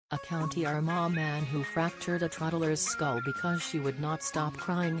A County Armagh man who fractured a toddler's skull because she would not stop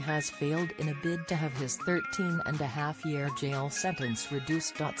crying has failed in a bid to have his 13-and-a-half-year jail sentence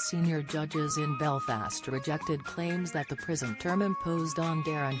reduced. Senior judges in Belfast rejected claims that the prison term imposed on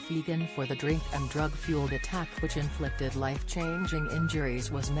Darren Fegan for the drink-and-drug-fueled attack which inflicted life-changing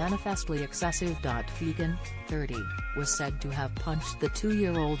injuries was manifestly excessive. Fegan, 30, was said to have punched the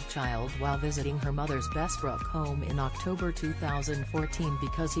 2-year-old child while visiting her mother's Bessbrook home in October 2014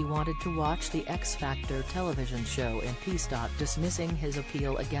 because he wanted to watch the X Factor television show in peace. Dismissing his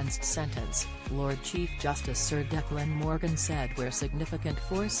appeal against sentence, Lord Chief Justice Sir Declan Morgan said where significant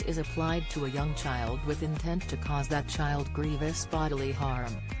force is applied to a young child with intent to cause that child grievous bodily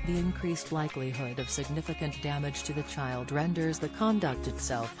harm, the increased likelihood of significant damage to the child renders the conduct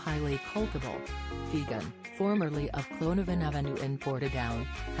itself highly culpable. Fegan, formerly of Clonavan Avenue in Portadown,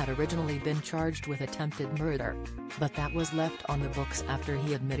 had originally been charged with attempted murder, but that was left on the books after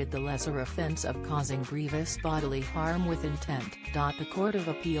he admitted the lesser offence of causing grievous bodily harm with intent. The Court of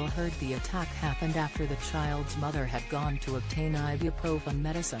Appeal heard the attack happened after the child's mother had gone to obtain ibuprofen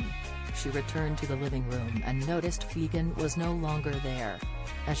medicine. She returned to the living room and noticed Fegan was no longer there.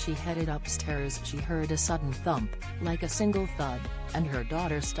 As she headed upstairs she heard a sudden thump, like a single thud, and her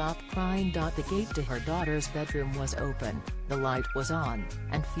daughter stopped crying. The gate to her daughter's bedroom was open, the light was on,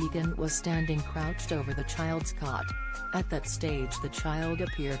 and Fegan was standing crouched over the child's cot. At that stage the child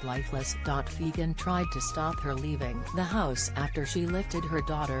appeared lifeless. Fegan tried to stop her leaving the house after she lifted her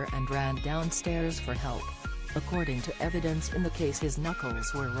daughter and ran downstairs for help. According to evidence in the case, his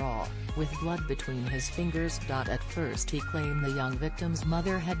knuckles were raw, with blood between his fingers. At first he claimed the young victim's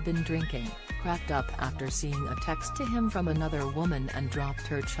mother had been drinking, cracked up after seeing a text to him from another woman and dropped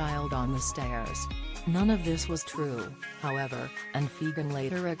her child on the stairs. None of this was true, however, and Fegan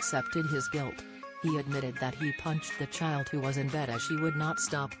later accepted his guilt. He admitted that he punched the child who was in bed as she would not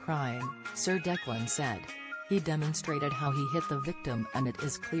stop crying, Sir Declan said. He demonstrated how he hit the victim and it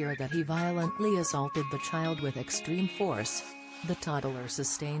is clear that he violently assaulted the child with extreme force. The toddler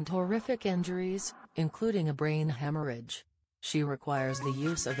sustained horrific injuries, including a brain hemorrhage. She requires the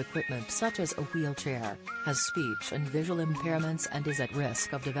use of equipment such as a wheelchair, has speech and visual impairments and is at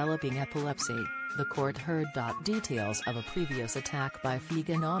risk of developing epilepsy. The court heard. Details of a previous attack by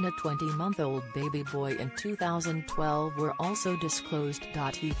Fegan on a 20-month-old baby boy in 2012 were also disclosed.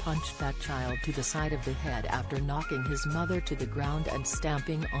 He punched that child to the side of the head after knocking his mother to the ground and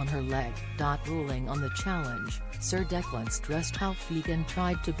stamping on her leg. Ruling on the challenge, Sir Declan stressed how Fegan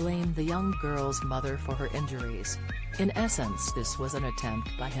tried to blame the young girl's mother for her injuries. In essence, this was an attempt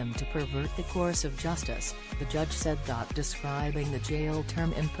by him to pervert the course of justice, the judge said. Describing the jail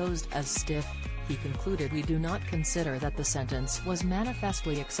term imposed as stiff, he concluded, "We do not consider that the sentence was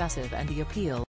manifestly excessive and the appeal